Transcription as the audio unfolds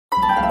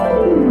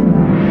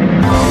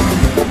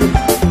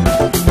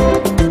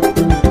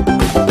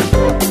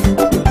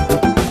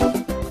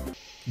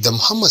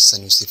Muhammad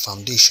Sanusi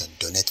Foundation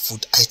donate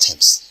food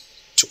items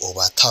to over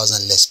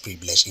 1,000 less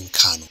privileged in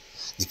Kano.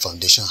 The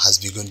foundation has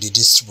begun the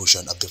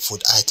distribution of the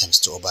food items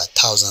to over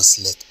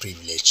 1,000 less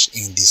privileged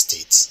in the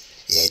state.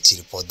 AIT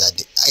report that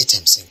the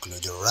items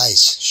include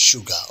rice,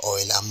 sugar, oil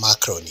and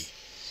macaroni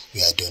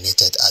were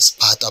donated as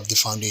part of the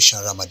foundation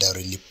Ramadan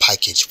relief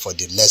package for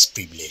the less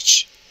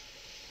privileged.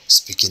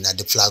 Speaking at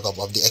the flag off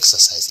of the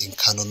exercise in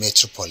Kano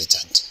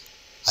Metropolitan,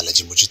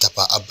 Alhaji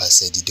Mujitaba Abbas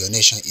said the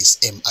donation is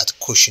aimed at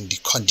cushioning the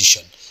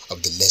condition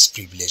of the less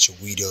privileged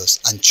widows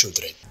and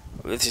children.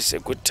 This is a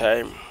good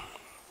time,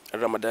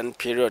 Ramadan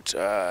period,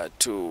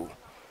 to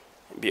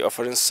be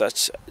offering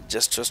such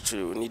gestures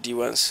to needy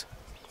ones.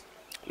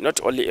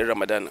 Not only in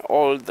Ramadan,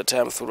 all the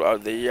time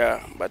throughout the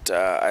year, but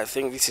I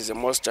think this is the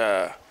most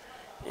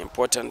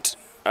important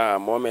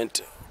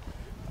moment,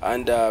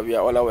 and we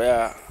are all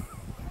aware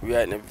we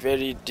are in a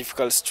very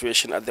difficult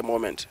situation at the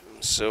moment.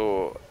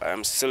 So I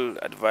am still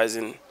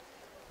advising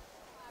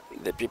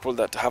the people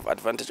that have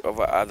advantage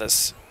over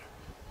others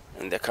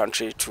in the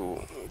country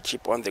to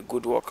keep on the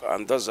good work,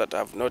 and those that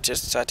have not yet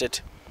started,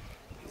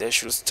 they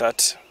should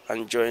start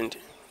and join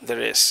the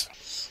race.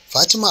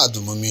 Fatima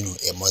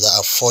Abdulmuminu, a mother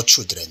of 4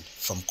 children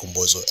from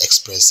Kumbozo,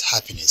 expressed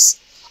happiness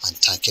and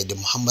thanked the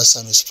Muhammad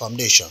Sanusi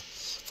Foundation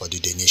for the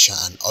donation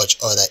and urged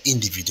other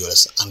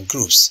individuals and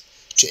groups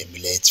to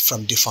emulate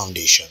from the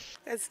foundation.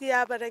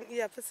 Gaskiya ba dan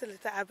iya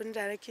fasalta abin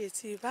da nake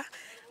ci ba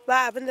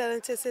abin da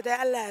zan ce sai dai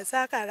Allah ya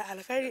saka da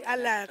alkhairi,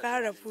 Allah ya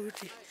kara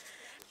buɗi.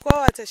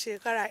 Kowace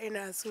shekara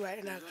ina zuwa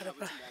ina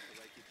karba.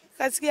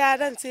 Gaskiya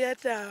dan ciyar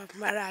da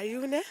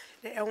marayu ne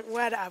da ƴan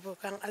uwa da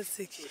abokan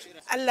arziki.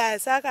 Allah ya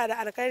saka da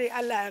alkhairi,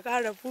 Allah ya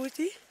kara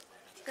buɗi.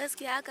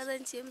 Gaskiya haka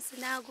zan ce musu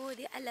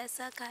nagode, Allah ya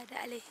saka da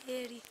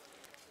alheri.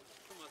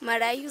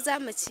 Marayu za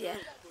mu ciyar.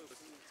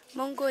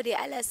 Mun gode,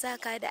 Allah ya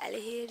saka da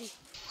alheri.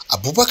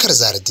 Abubakar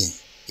Zardin,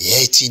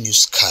 AIT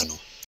News Kano.